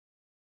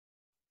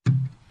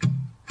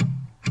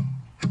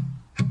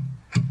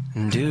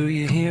Do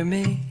you hear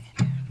me?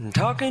 I'm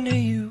talking to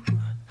you.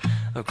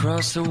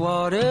 Across the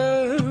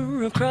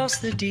water, across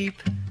the deep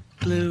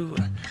blue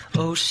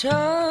ocean,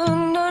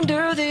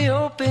 under the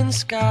open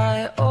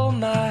sky. Oh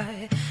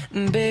my,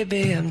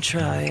 baby, I'm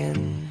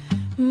trying.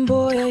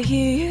 Boy, I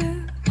hear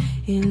you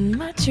in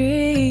my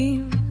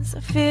dreams. I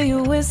feel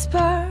you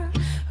whisper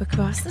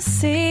across the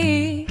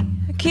sea.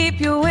 I keep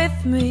you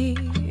with me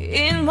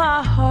in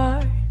my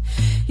heart.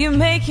 You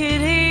make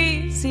it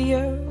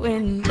easier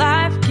when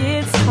life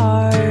gets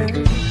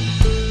hard.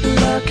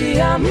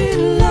 Lucky I'm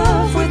in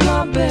love with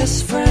my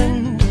best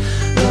friend.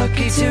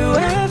 Lucky to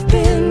have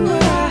been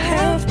where I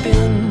have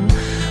been.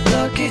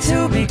 Lucky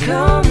to be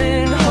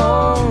coming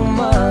home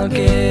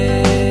again.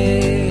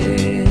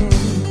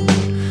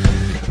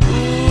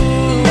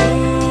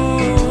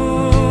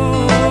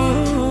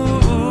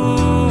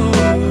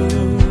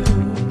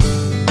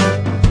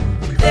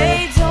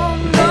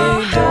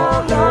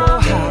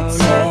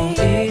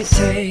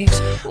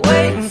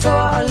 Waiting for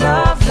a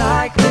love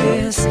like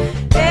this.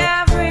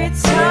 Every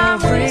time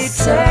we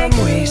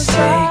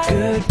say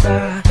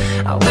goodbye,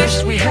 I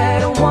wish we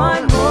had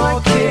one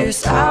more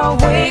kiss. I'll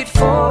wait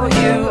for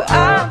you,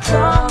 I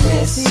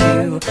promise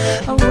you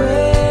I will.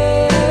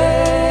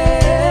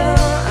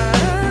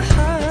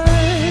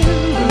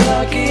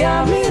 Lucky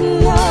I'm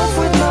in love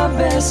with my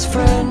best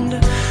friend.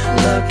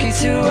 Lucky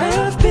to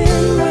have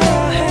been where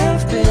I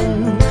have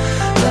been.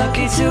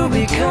 Lucky to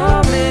be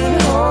coming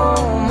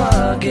home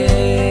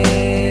again.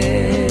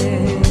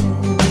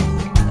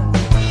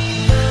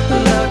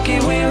 Lucky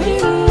we're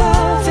in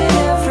love in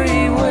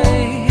every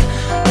way.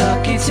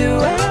 Lucky to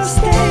have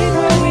stayed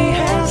where we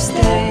have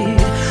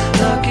stayed.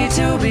 Lucky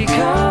to be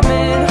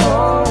coming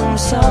home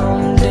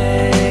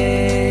someday.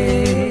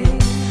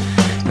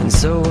 And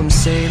so I'm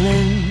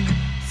sailing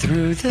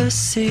through the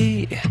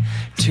sea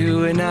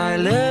to an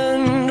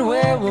island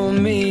where we'll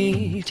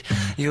meet.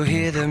 You'll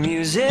hear the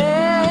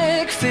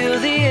music, feel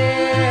the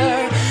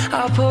air.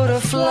 I'll put a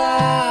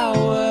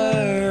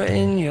flower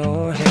in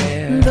your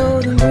hair.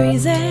 Though the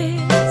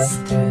breezes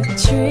through the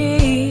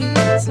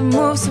trees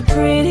move so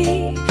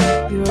pretty,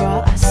 you're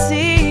all I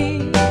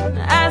see.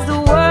 As the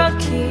world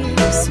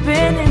keeps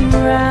spinning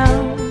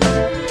round,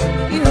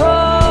 you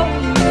hold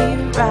me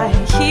right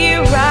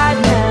here, right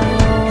now.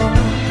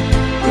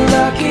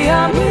 Lucky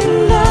I'm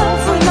in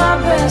love with my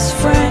best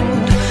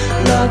friend.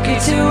 Lucky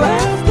to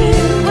have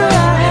been where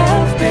I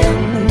have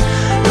been.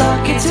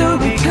 Lucky to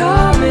be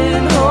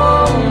coming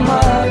home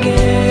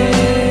again.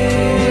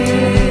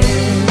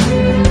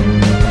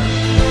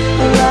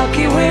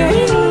 Lucky we're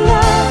in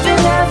love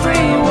in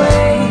every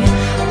way.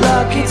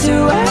 Lucky to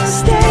have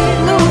stayed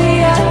where we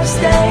have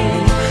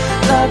stayed.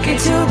 Lucky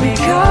to be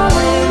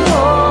coming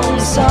home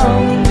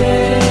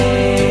someday.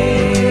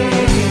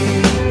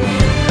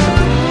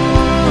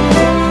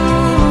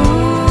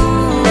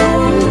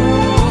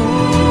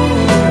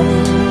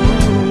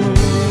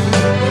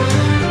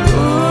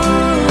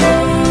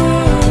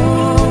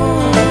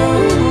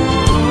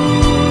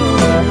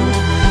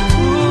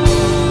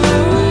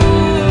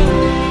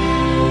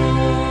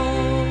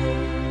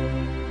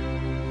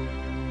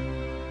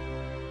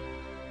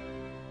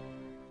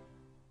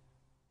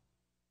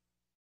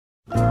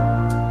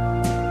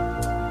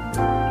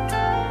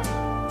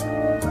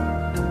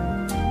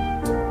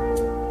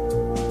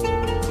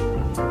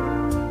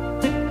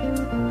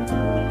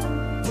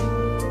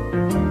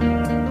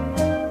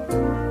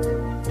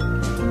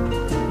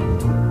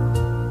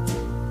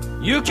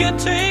 You can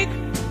take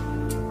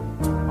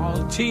all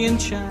the tea in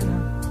China,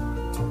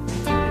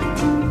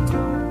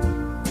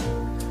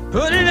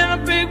 put it in a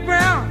big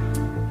brown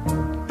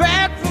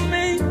bag for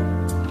me,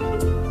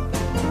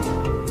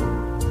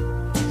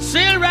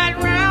 sail right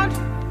round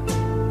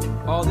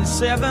all the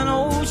 7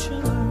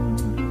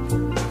 oceans,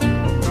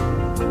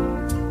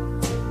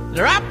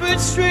 drop it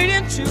straight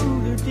into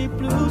the deep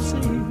blue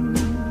sea.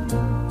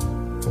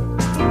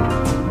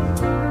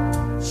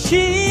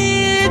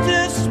 She's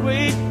as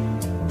sweet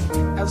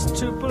as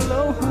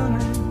Tupelo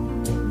honey.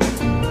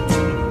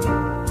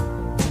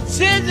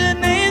 She's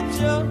an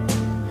angel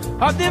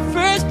of the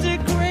first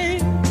degree.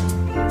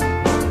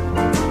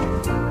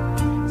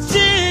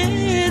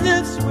 She's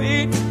the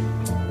sweet,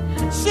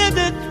 she's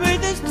the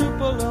sweetest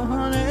Tupelo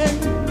honey.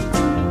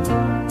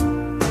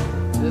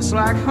 Just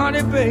like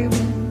honey, baby,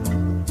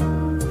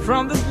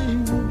 from the bee.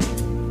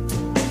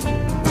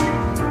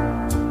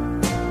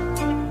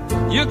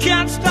 You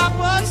can't stop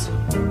us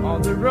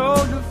on the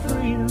road to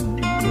freedom.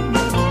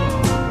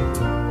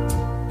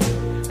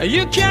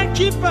 You can't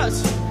keep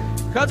us,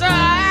 'cause our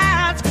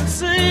eyes can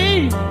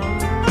see.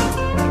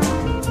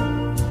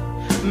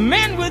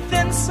 Men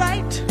within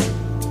sight,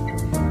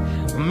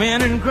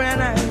 men in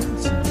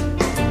granite,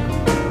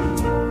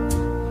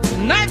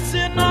 knights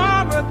in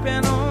armor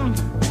bent on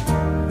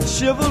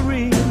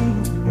chivalry.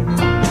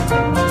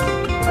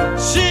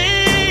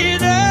 She's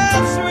the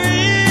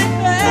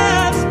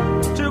sweetest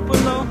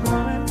Tupelo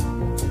honey.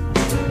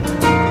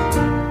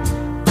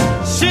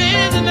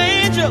 She's an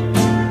angel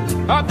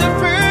of the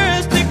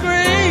first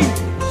degree.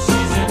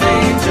 She's an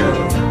angel.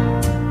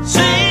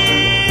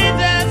 She's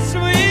as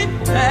sweet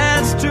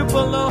as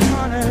Tupelo.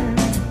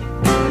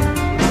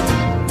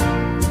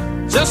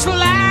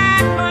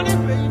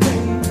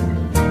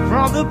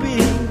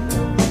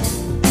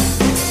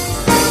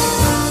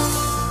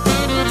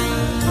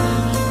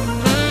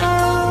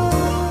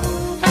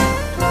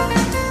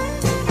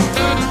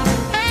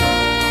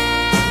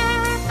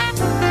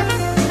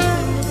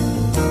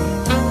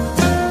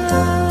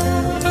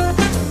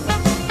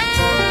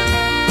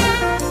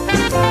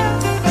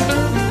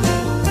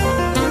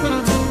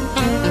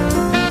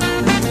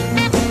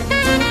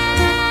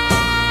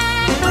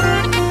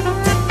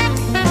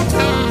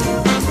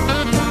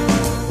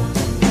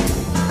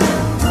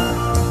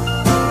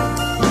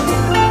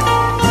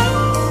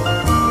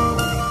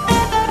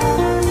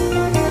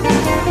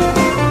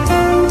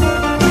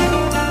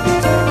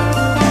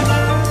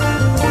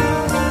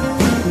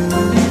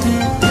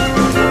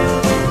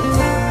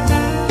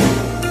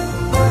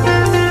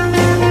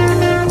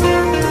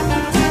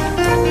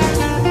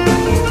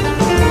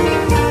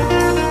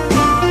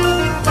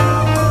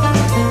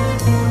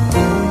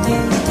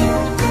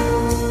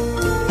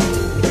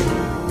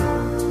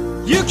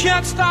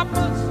 can't stop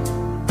us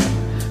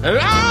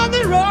on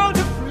the road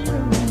to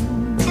freedom.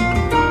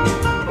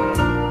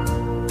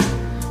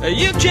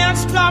 You can't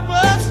stop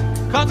us,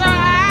 'cause our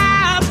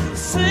eyes can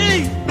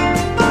see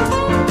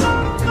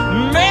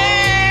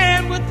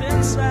man with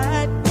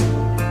insight,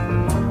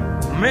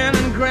 man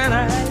in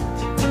granite,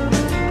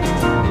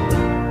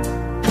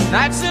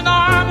 knights in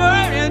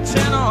armor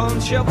intent on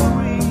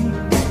chivalry.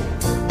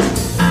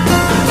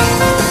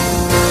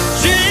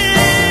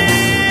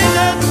 She's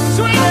the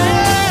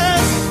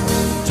sweetest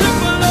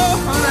Tupelo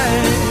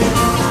honey.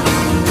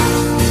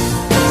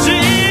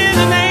 She's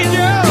an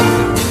angel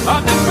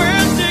of the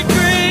first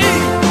degree.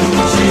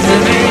 She's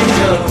an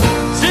angel.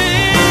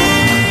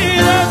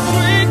 She's a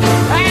sweet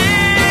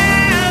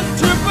as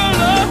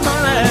Tupelo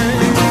honey.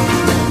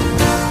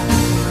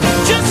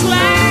 Just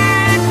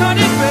like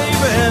honey,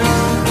 baby,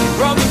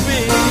 from the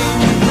bee.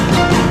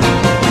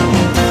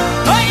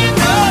 Oh, you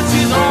know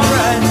she's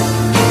alright.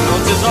 No,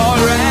 she's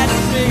alright to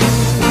me.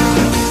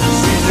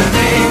 She's an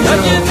But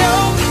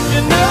angel.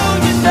 you know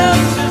she's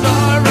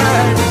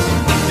alright.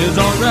 She's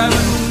alright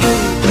with me.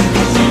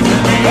 She's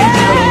an Hey, angel.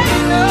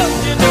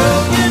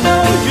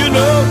 you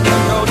know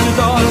she's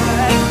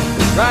alright.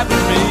 Right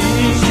with me.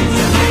 She's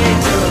an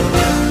angel.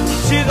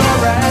 She's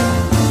alright.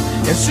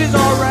 Yeah, she's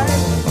alright.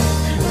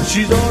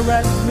 She's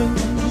alright with me.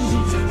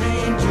 She's an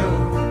angel.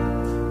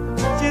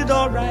 She's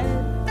alright.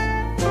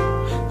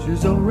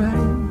 She's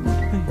alright.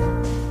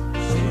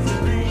 She's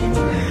an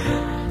angel.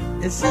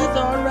 And she's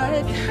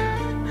alright.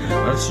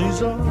 She's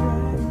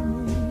alright.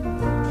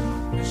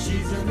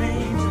 She's an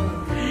angel.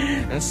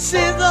 And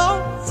she's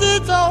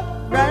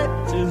alright.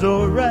 She's alright. She's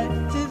alright.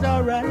 She's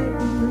alright.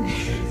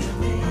 She's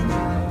an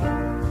angel.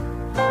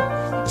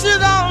 She's alright. She's alright.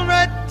 She's alright. She's alright.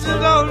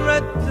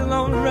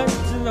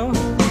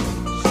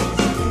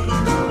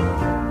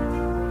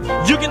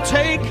 You can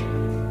take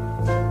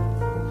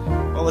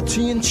all the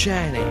tea and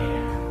China,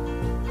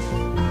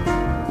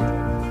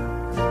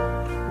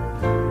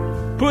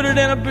 put it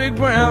in a big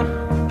brown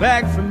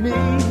bag for me,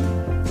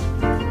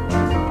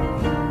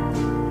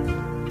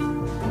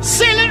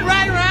 sail it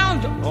right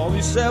around all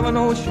these 7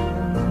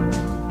 oceans,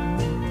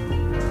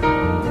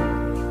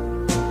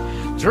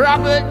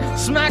 drop it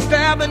smack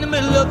dab in the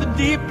middle of the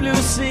deep blue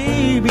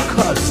sea,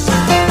 because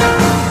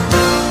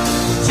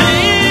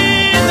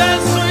she's that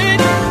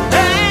sweet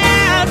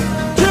and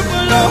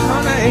Tupelo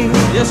honey.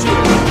 Yes, she is.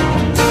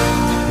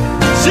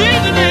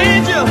 She's an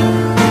angel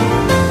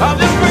of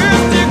the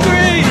first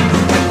degree.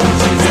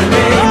 She's an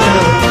angel.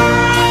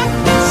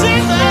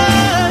 She's the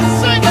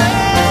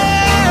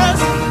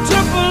sweetest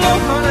Tupelo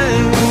honey.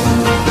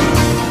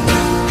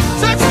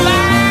 Such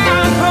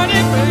like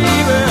honey,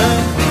 baby,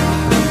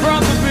 from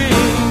the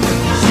bee.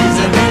 She's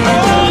an angel. Oh,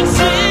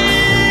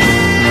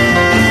 she's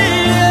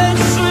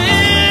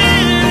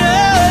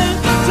sweet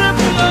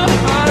Tupelo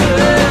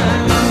honey.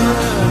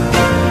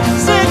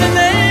 Say the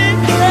name,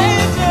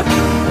 angel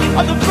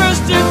of the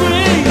first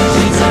degree.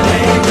 She's an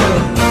angel.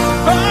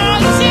 Oh,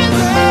 she's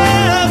the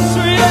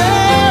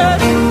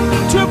sweetest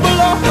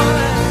Tupelo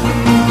honey.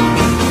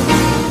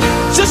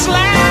 Just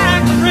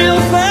like real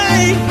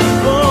thing,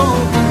 oh,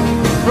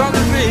 from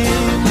the bee.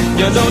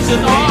 You know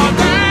she's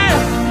alright.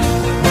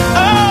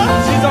 Oh,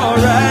 she's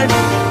alright.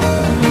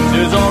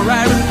 She's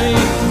alright with me.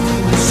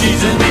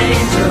 She's an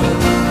angel.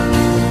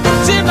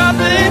 She's my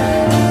baby.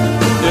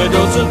 You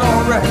know she's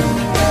alright.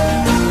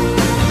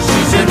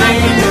 She's an My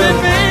angel.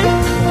 baby,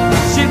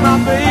 she's my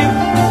baby.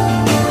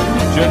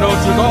 You know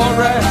she's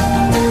alright.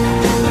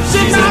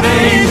 She's She's my an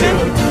baby.